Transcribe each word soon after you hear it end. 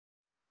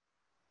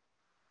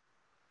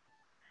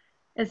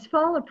As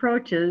fall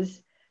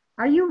approaches,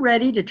 are you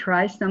ready to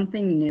try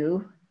something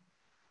new?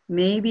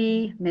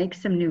 Maybe make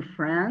some new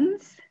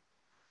friends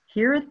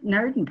here at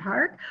Narden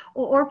Park?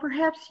 Or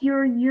perhaps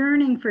you're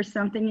yearning for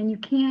something and you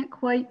can't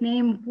quite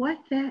name what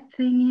that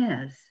thing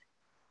is.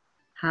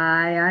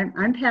 Hi,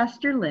 I'm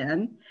Pastor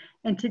Lynn,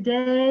 and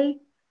today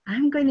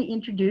I'm going to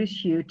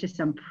introduce you to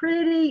some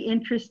pretty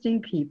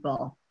interesting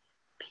people.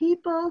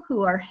 People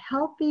who are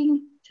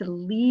helping to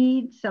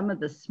lead some of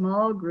the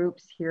small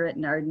groups here at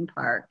Narden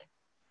Park.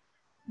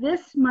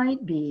 This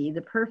might be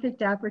the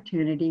perfect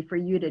opportunity for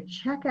you to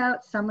check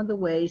out some of the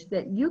ways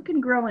that you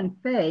can grow in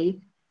faith,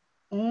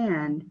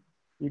 and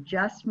you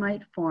just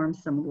might form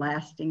some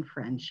lasting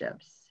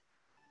friendships.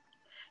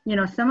 You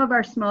know, some of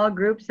our small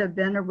groups have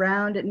been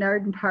around at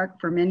Narden Park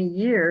for many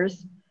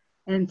years,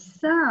 and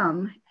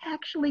some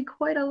actually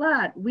quite a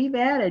lot. We've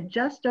added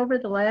just over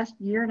the last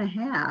year and a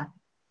half.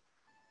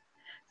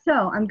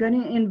 So I'm going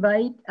to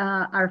invite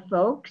our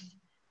folks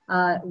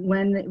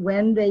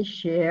when they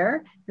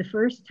share the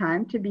first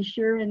time to be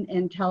sure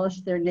and tell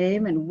us their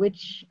name and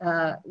which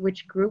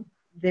group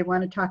they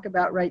want to talk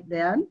about right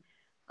then.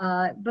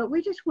 But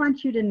we just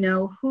want you to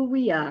know who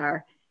we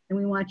are, and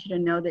we want you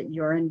to know that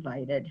you're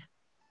invited.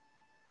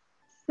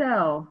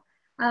 So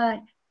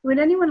would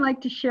anyone like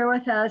to share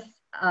with us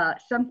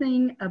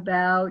something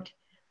about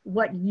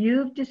what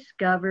you've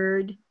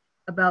discovered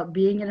about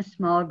being in a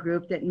small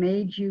group that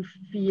made you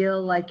feel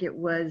like it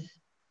was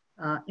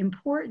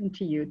important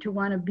to you to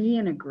want to be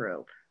in a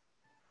group?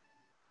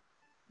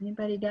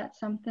 Anybody got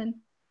something?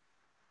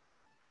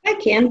 I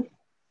can.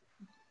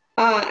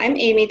 I'm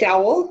Amy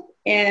Dowell,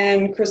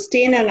 and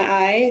Christine and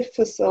I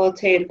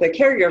facilitate the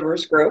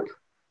caregivers group.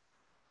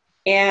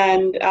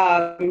 And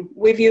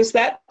we've used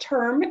that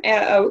term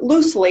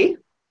loosely.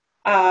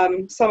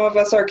 Some of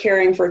us are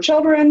caring for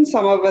children,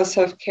 some of us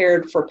have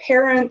cared for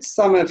parents,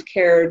 some have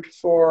cared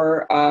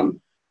for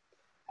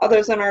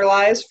others in our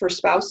lives, for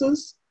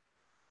spouses.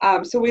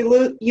 So we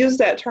use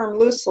that term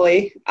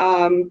loosely,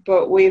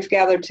 but we've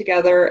gathered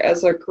together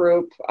as a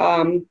group,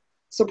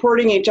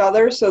 supporting each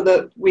other so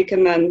that we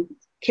can then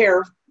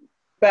care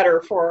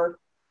better for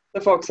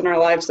the folks in our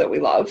lives that we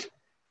love.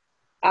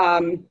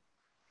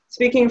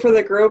 Speaking for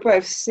the group,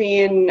 I've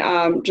seen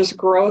just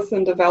growth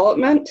and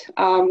development.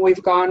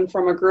 We've gone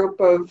from a group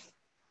of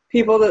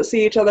people that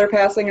see each other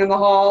passing in the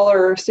hall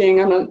or seeing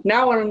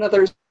now on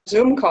another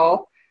Zoom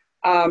call,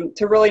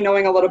 to really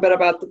knowing a little bit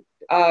about the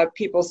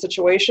people's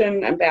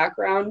situation and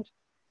background,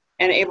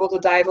 and able to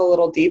dive a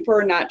little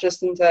deeper, not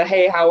just into,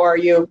 hey, how are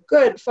you?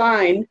 Good,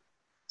 fine,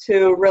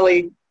 to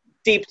really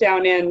deep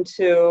down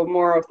into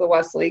more of the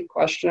Wesley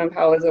question of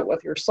how is it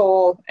with your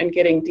soul, and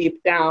getting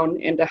deep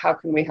down into how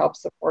can we help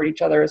support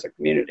each other as a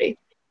community.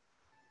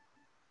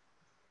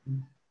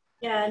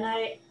 Yeah, and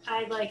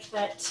I like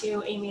that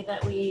too, Amy,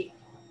 that we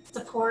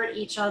support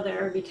each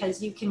other,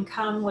 because you can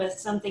come with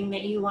something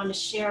that you want to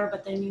share,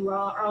 but then you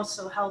are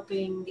also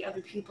helping the other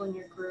people in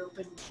your group,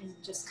 and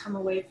just come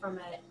away from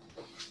it,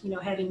 you know,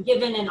 having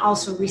given and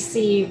also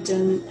received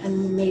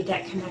and made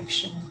that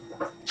connection.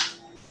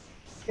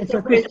 And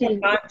so Christine,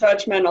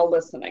 non-judgmental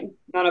listening.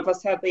 None of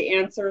us have the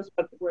answers,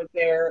 but we're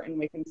there and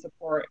we can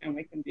support and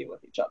we can be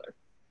with each other.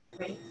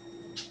 Right.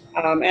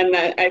 And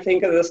that, I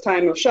think at this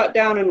time of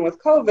shutdown and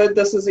with COVID,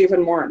 this is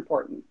even more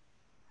important.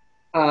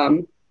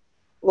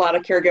 A lot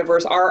of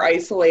caregivers are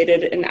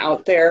isolated and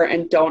out there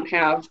and don't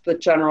have the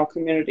general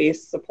community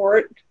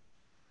support.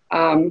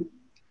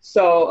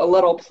 So a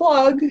little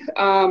plug,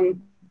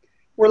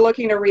 we're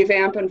looking to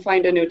revamp and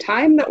find a new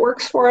time that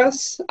works for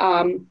us.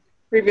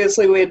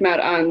 Previously we had met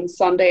on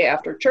Sunday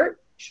after church,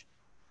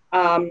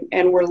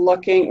 and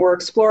we're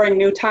exploring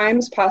new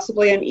times,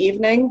 possibly an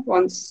evening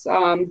once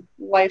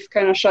life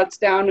kind of shuts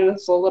down and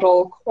it's a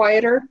little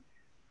quieter.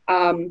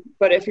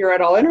 But if you're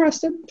at all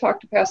interested,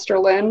 talk to Pastor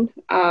Lynn,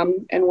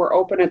 and we're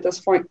open at this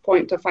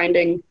point to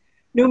finding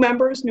new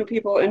members, new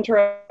people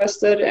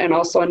interested, and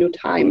also a new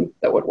time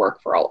that would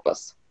work for all of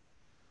us.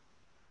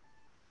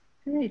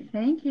 great,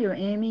 thank you,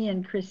 Amy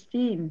and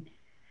Christine.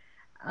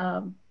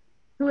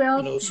 Who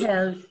else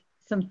has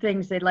some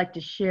things they'd like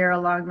to share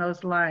along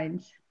those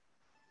lines?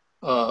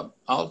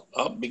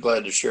 I'll be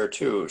glad to share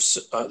too.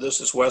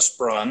 This is Wes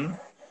Brunn,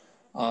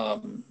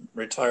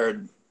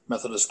 retired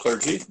Methodist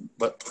clergy,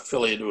 but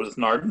affiliated with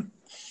Narden.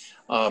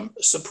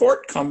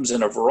 Support comes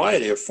in a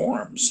variety of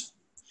forms.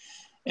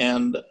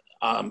 And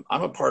I'm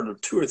a part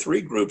of 2 or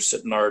 3 groups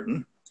at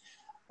Narden.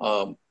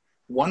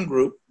 One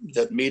group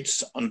that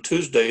meets on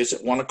Tuesdays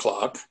at 1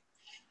 o'clock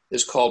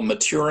is called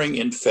Maturing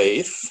in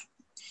Faith.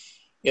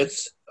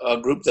 It's a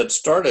group that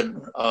started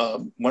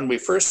when we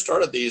first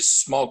started these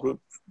small group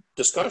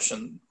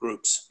discussion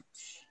groups.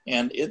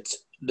 And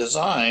it's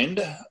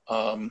designed,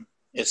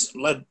 it's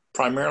led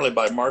primarily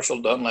by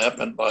Marshall Dunlap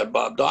and by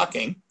Bob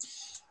Docking.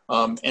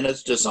 And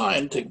it's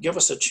designed to give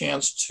us a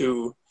chance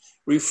to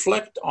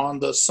reflect on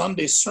the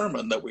Sunday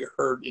sermon that we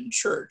heard in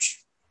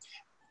church.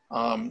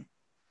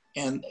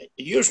 And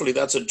usually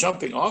that's a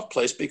jumping off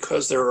place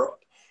because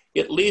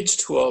it leads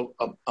to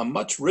a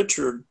much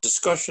richer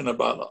discussion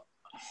about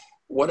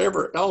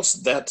whatever else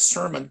that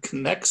sermon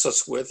connects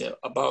us with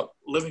about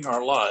living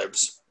our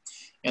lives.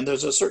 And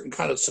there's a certain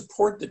kind of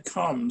support that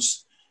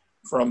comes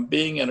from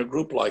being in a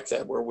group like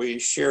that, where we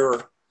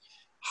share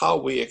how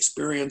we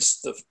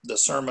experience the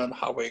sermon,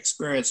 how we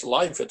experience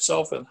life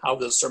itself, and how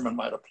this sermon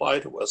might apply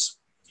to us.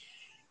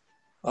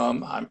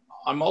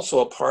 I'm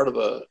also a part of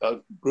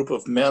a group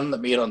of men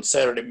that meet on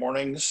Saturday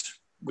mornings.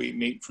 We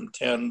meet from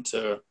 10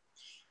 to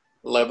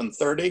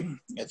 11:30.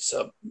 It's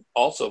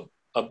also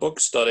a book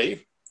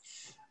study.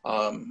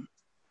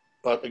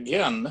 But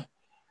again,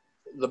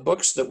 the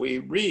books that we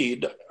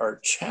read are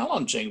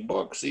challenging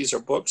books. These are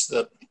books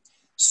that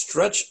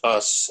stretch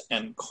us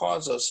and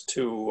cause us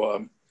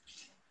to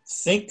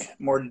think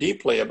more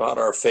deeply about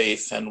our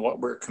faith and what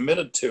we're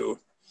committed to.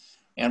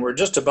 And we're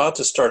just about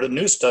to start a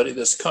new study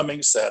this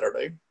coming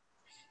Saturday,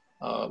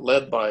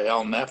 led by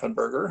Al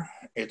Knappenberger.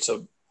 It's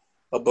a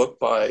book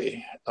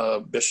by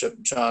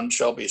Bishop John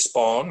Shelby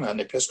Spong, an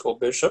Episcopal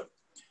bishop,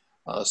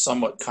 a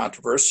somewhat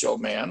controversial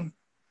man.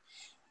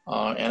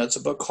 And it's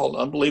a book called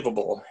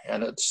Unbelievable.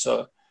 And it's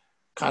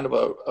kind of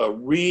a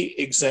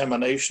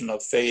re-examination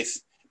of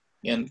faith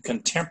in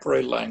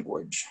contemporary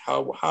language.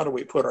 How do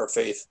we put our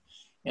faith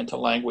into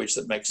language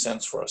that makes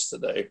sense for us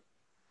today?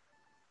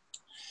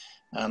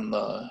 And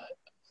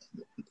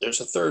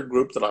there's a third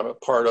group that I'm a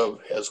part of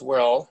as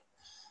well.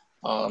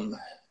 I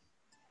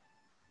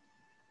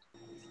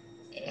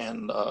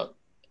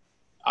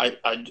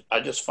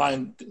just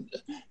find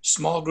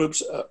small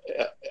groups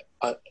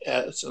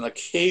as an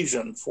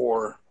occasion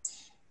for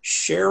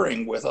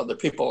sharing with other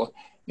people.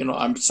 You know,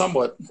 I'm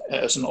somewhat,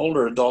 as an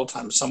older adult,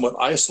 I'm somewhat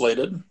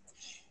isolated.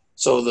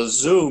 So the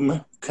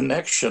Zoom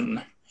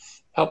connection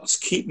helps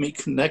keep me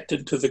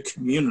connected to the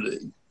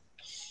community.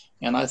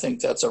 And I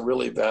think that's a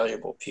really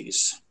valuable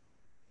piece.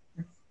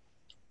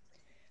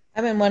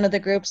 I'm in one of the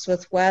groups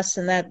with Wes,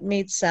 and that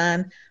meets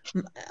on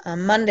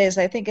Mondays.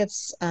 I think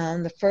it's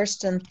the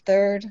first and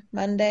third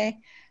Monday,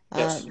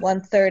 Yes.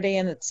 1:30,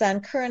 and it's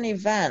on current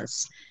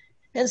events.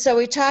 And so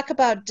we talk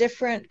about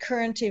different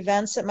current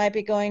events that might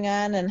be going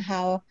on and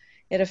how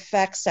it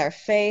affects our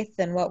faith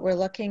and what we're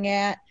looking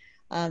at.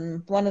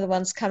 One of the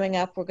ones coming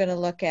up we're going to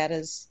look at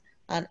is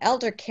on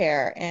elder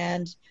care.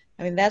 And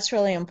I mean, that's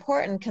really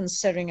important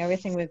considering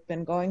everything we've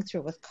been going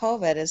through with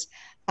COVID, is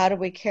how do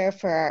we care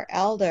for our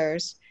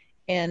elders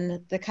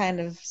in the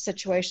kind of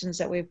situations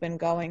that we've been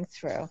going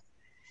through.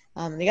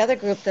 The other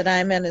group that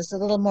I'm in is a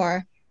little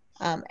more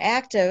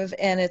active,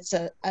 and it's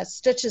a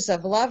Stitches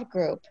of Love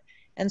group.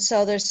 And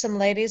so there's some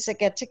ladies that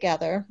get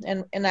together,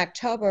 and in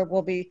October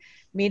we'll be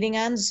meeting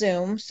on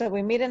Zoom. So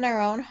we meet in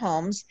our own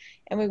homes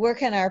and we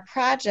work on our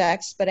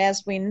projects, but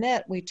as we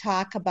knit, we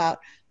talk about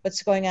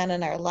what's going on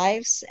in our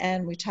lives,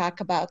 and we talk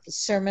about the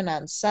sermon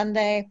on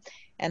Sunday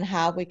and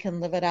how we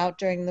can live it out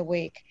during the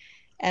week.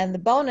 And the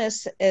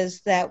bonus is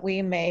that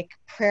we make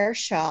prayer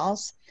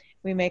shawls,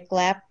 we make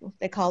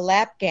they call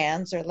lap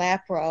gowns or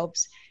lap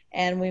robes,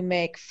 and we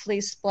make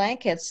fleece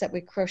blankets that we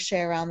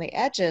crochet around the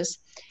edges.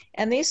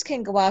 And these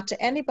can go out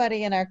to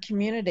anybody in our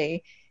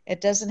community.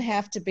 It doesn't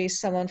have to be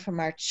someone from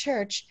our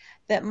church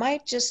that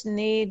might just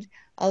need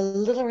a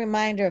little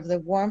reminder of the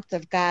warmth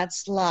of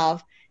God's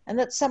love and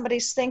that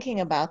somebody's thinking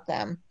about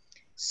them.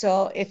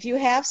 So if you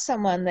have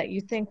someone that you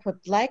think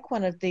would like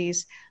one of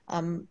these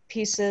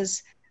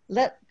pieces,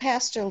 let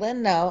Pastor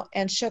Lynn know,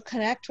 and she'll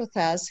connect with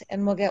us,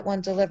 and we'll get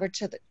one delivered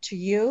to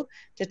you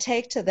to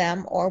take to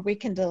them, or we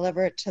can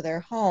deliver it to their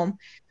home.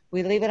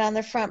 We leave it on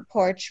the front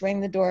porch, ring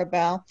the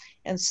doorbell,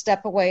 and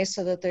step away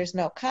so that there's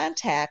no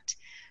contact.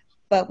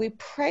 But we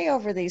pray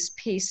over these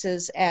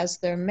pieces as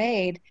they're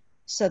made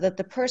so that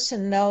the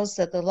person knows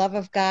that the love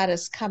of God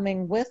is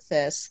coming with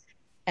this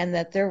and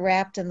that they're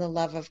wrapped in the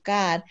love of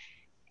God.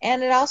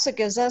 And it also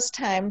gives us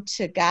time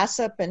to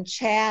gossip and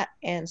chat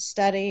and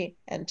study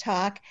and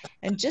talk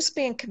and just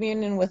be in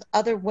communion with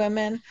other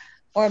women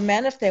or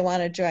men if they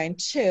want to join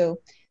too.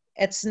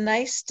 It's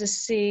nice to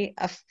see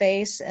a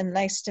face and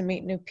nice to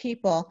meet new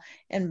people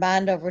and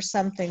bond over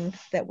something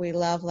that we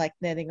love, like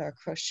knitting or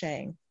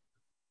crocheting.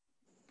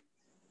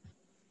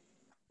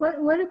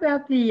 What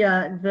about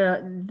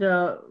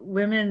the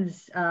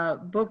women's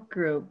book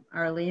group,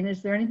 Arlene?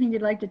 Is there anything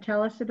you'd like to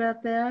tell us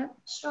about that?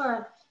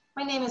 Sure.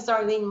 My name is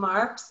Arlene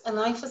Marks, and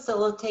I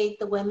facilitate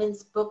the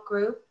women's book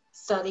group,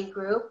 study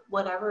group,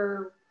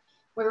 whatever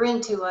we're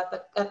into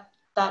at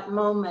that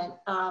moment.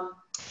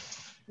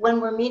 When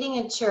we're meeting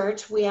in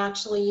church, we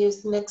actually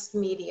use mixed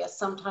media.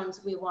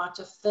 Sometimes we watch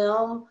a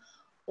film,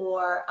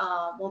 or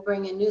we'll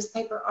bring in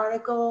newspaper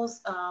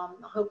articles,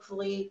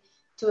 hopefully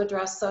to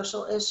address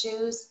social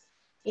issues.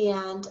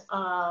 And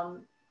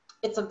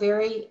it's a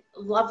very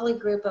lovely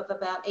group of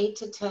about 8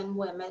 to 10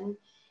 women.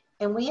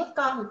 And we have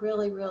gotten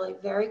really, really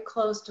very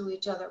close to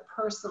each other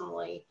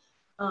personally.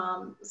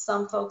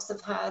 Some folks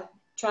have had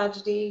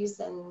tragedies,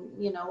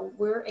 and you know,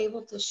 we're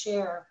able to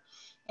share.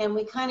 And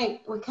we kind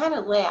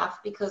of laugh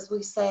because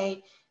we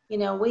say, you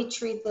know, we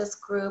treat this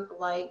group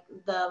like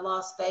the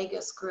Las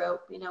Vegas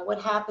group. You know,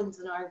 what happens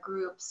in our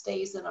group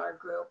stays in our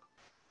group.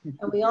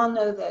 And we all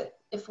know that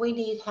if we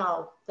need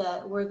help,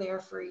 that we're there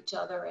for each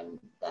other, and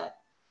that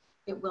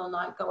It will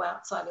not go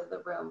outside of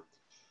the room.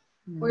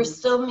 Mm. We're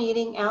still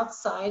meeting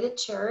outside at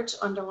church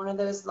under one of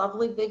those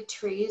lovely big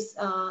trees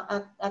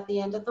at the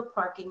end of the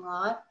parking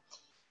lot.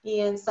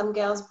 And some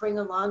gals bring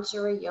a lunch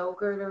or a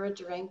yogurt or a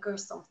drink or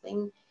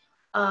something.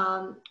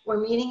 We're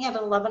meeting at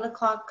 11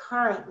 o'clock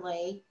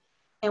currently,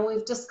 and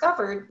we've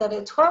discovered that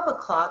at 12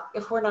 o'clock,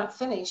 if we're not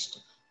finished,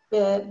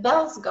 the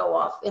bells go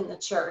off in the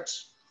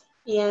church.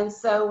 And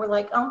so we're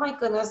like, oh my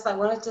goodness, I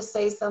wanted to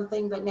say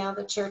something, but now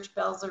the church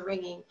bells are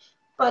ringing.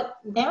 But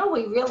now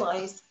we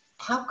realize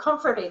how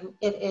comforting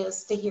it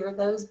is to hear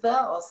those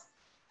bells.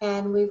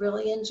 And we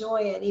really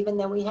enjoy it, even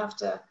though we have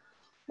to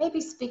maybe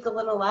speak a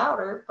little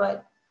louder,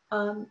 but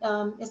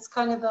it's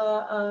kind of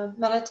a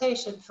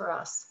meditation for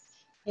us.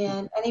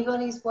 And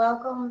anybody's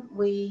welcome.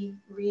 We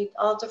read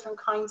all different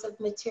kinds of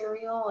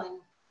material, and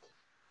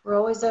we're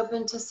always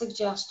open to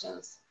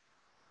suggestions.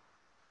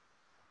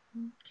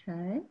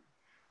 Okay.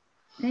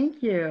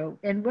 Thank you.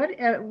 And what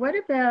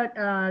about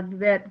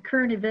that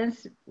current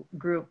events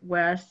group,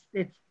 Wes?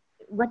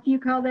 What do you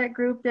call that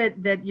group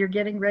that you're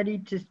getting ready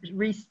to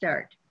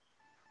restart?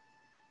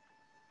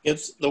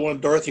 It's the one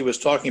Dorothy was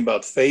talking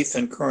about, faith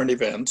and current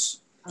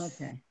events.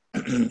 Okay.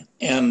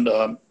 And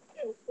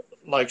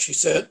like she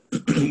said,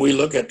 we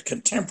look at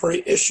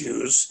contemporary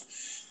issues.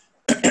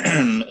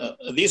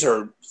 These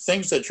are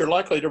things that you're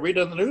likely to read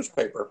in the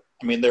newspaper.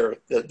 I mean, they're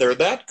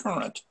that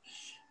current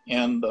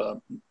and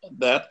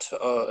that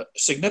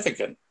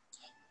significant.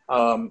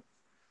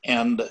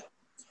 And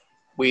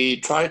we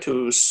try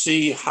to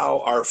see how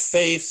our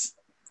faith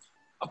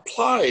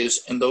applies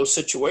in those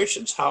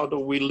situations. How do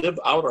we live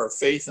out our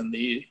faith in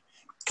the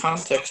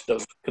context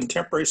of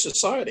contemporary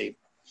society?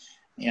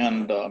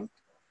 And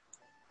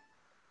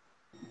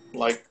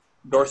like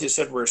Dorothy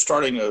said, we're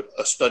starting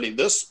a study.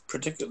 It's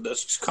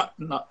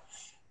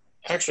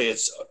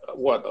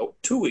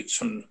 2 weeks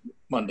from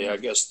Monday, I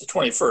guess, the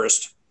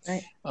 21st,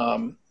 Right.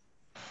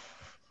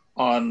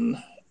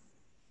 On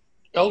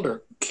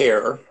elder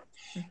care,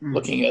 Mm-hmm.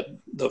 looking at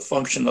the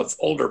function of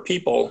older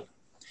people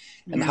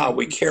and how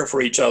we care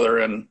for each other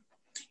in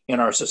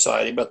our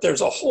society. But there's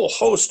a whole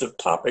host of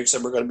topics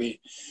that we're going to be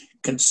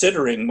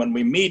considering when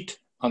we meet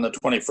on the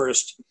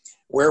 21st,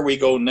 where we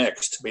go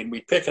next. I mean,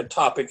 we pick a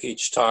topic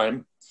each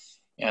time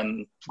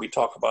and we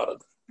talk about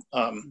it.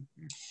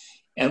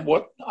 And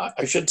what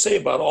I should say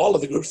about all of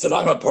the groups that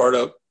I'm a part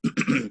of,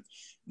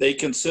 they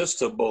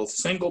consist of both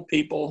single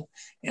people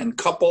and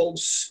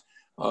couples.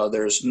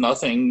 There's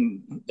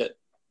nothing that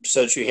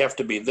says you have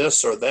to be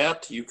this or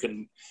that. You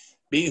can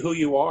be who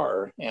you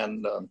are.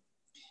 And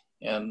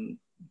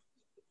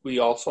we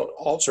also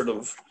all sort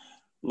of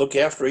look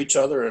after each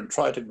other and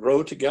try to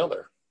grow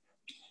together,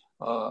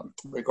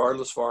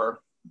 regardless of our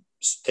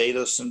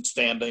status and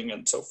standing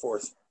and so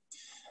forth.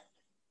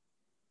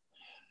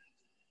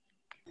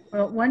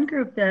 Well, one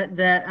group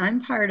that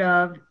I'm part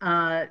of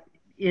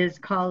is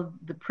called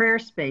the Prayer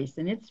Space,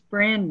 and it's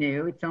brand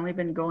new. It's only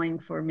been going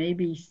for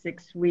maybe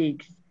 6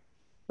 weeks,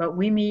 but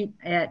we meet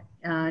at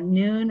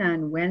noon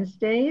on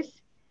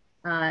Wednesdays,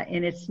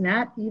 and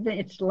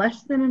it's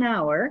less than an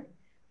hour,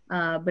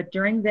 but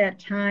during that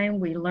time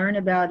we learn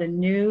about a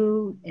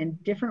new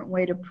and different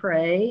way to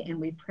pray, and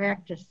we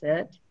practice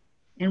it,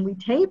 and we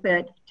tape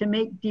it to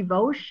make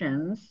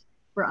devotions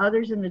for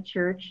others in the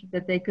church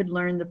that they could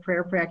learn the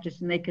prayer practice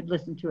and they could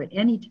listen to it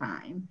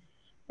anytime.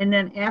 And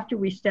then after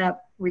we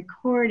stop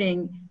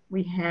recording,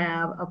 we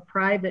have a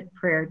private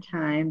prayer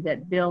time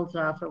that builds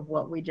off of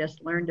what we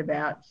just learned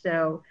about.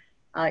 So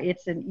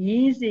it's an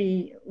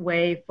easy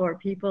way for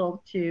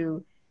people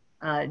to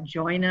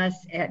join us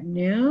at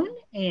noon,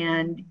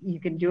 and you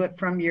can do it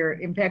from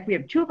in fact, we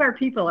have 2 of our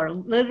people are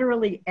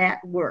literally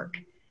at work.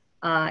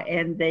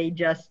 And they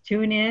just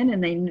tune in,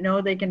 and they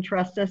know they can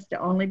trust us to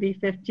only be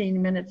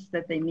 15 minutes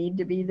that they need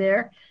to be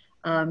there,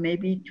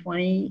 maybe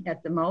 20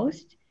 at the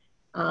most.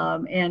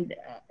 And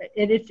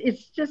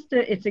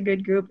it's a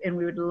good group, and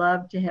we would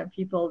love to have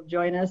people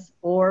join us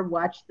or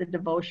watch the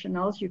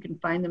devotionals. You can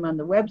find them on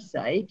the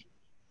website.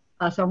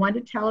 So I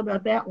wanted to tell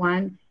about that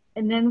one.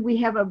 And then we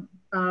have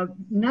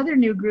another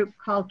new group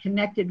called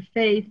Connected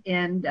Faith,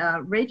 and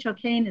Rachel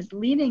Kane is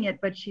leading it,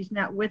 but she's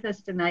not with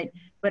us tonight.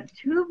 But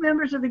 2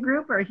 members of the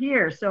group are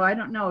here, so I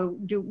don't know.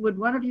 Would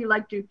one of you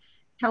like to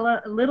tell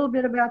a little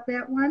bit about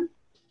that one?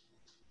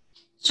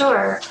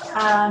 Sure.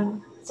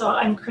 So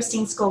I'm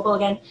Christine Scoble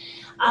again.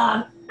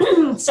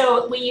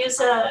 So we use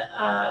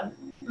a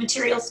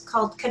materials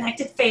called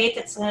Connected Faith.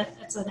 It's an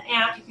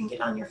app you can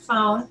get on your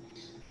phone.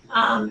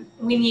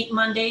 We meet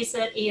Mondays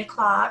at 8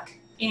 o'clock.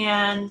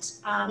 And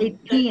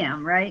 8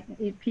 p.m., right?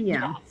 8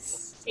 p.m.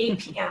 Yes, 8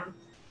 p.m.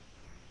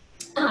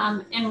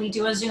 And we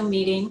do a Zoom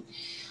meeting.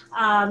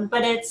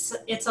 But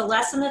it's a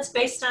lesson that's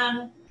based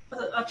on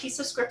a piece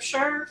of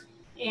scripture,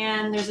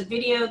 and there's a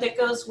video that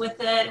goes with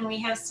it, and we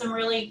have some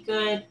really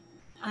good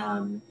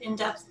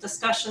in-depth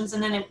discussions,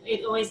 and then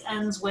it always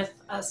ends with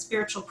a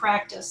spiritual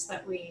practice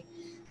that we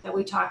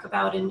talk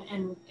about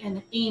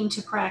and aim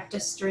to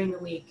practice during the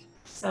week.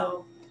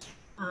 So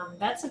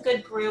that's a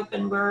good group,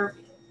 and we're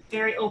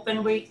very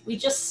open. We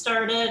just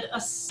started a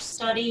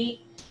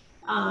study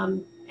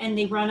and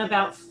they run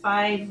about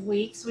 5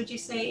 weeks, would you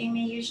say,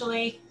 Amy,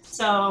 usually?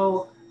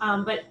 So,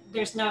 but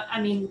there's no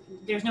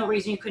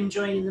reason you couldn't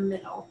join in the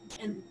middle,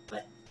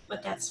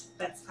 but that's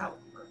how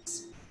it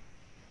works.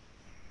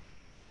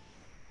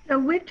 So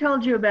we've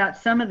told you about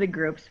some of the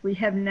groups. We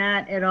have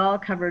not at all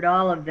covered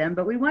all of them,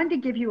 but we wanted to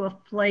give you a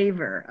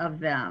flavor of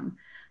them.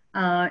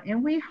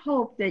 And we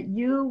hope that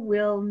you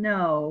will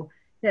know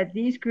that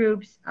these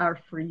groups are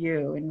for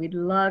you, and we'd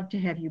love to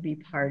have you be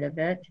part of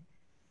it.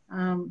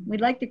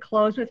 We'd like to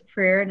close with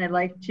prayer, and I'd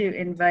like to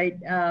invite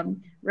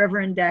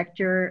Reverend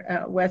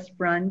Dr. Wes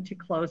Brunn to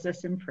close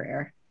us in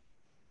prayer.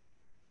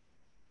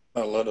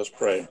 Let us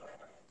pray.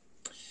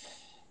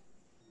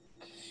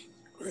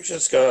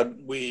 Gracious God,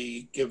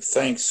 we give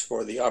thanks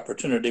for the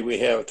opportunity we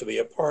have to be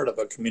a part of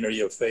a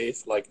community of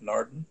faith like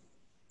Naarden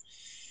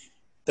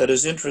that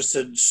is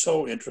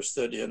so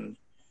interested in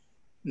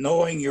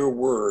knowing your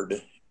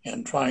word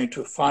and trying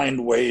to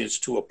find ways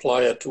to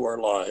apply it to our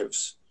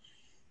lives.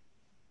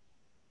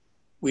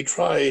 We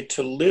try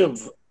to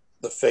live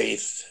the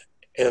faith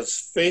as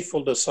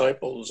faithful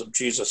disciples of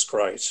Jesus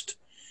Christ.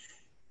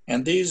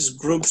 And these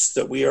groups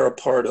that we are a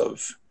part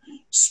of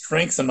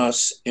strengthen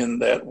us in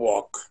that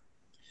walk.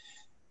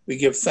 We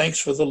give thanks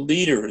for the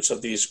leaders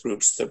of these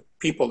groups, the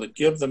people that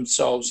give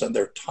themselves and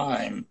their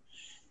time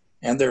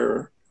and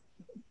their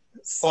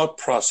thought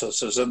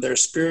processes and their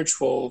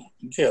spiritual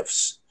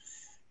gifts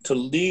to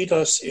lead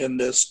us in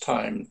these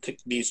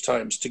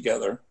times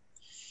together.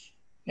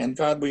 And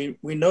God, we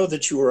know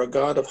that you are a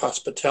God of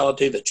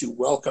hospitality, that you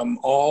welcome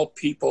all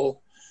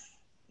people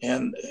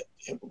and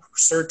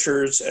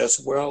searchers as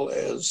well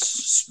as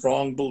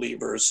strong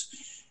believers.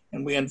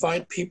 And we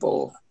invite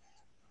people,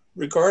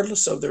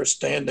 regardless of their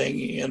standing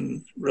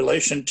in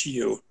relation to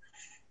you,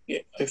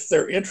 if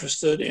they're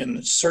interested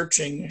in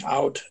searching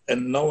out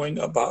and knowing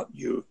about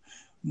you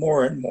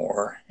more and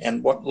more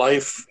and what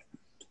life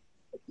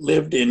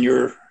lived in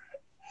your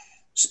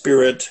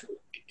spirit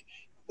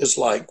is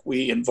like,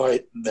 we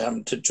invite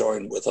them to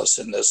join with us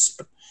in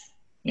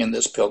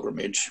this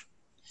pilgrimage.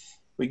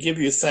 We give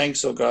you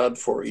thanks, O God,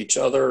 for each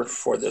other,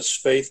 for this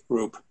faith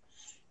group,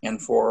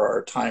 and for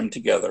our time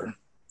together.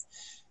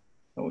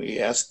 And we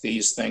ask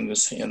these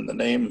things in the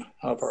name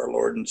of our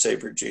Lord and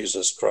Savior,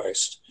 Jesus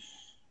Christ.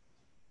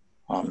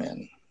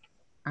 Amen.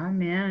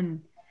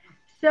 Amen.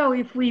 So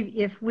if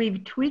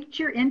we've tweaked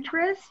your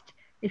interest,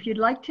 if you'd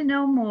like to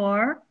know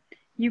more,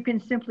 you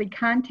can simply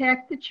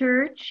contact the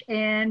church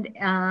and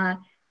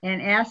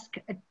ask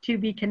to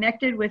be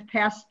connected with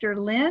Pastor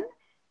Lynn,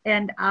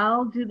 and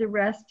I'll do the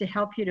rest to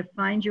help you to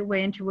find your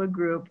way into a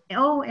group.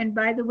 Oh, and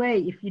by the way,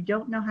 if you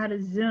don't know how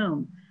to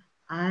Zoom,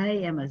 I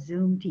am a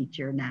Zoom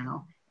teacher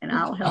now, and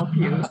I'll help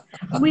you.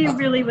 We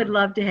really would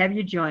love to have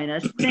you join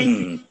us. Thank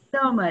you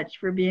so much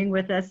for being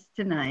with us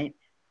tonight.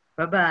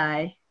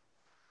 Bye-bye.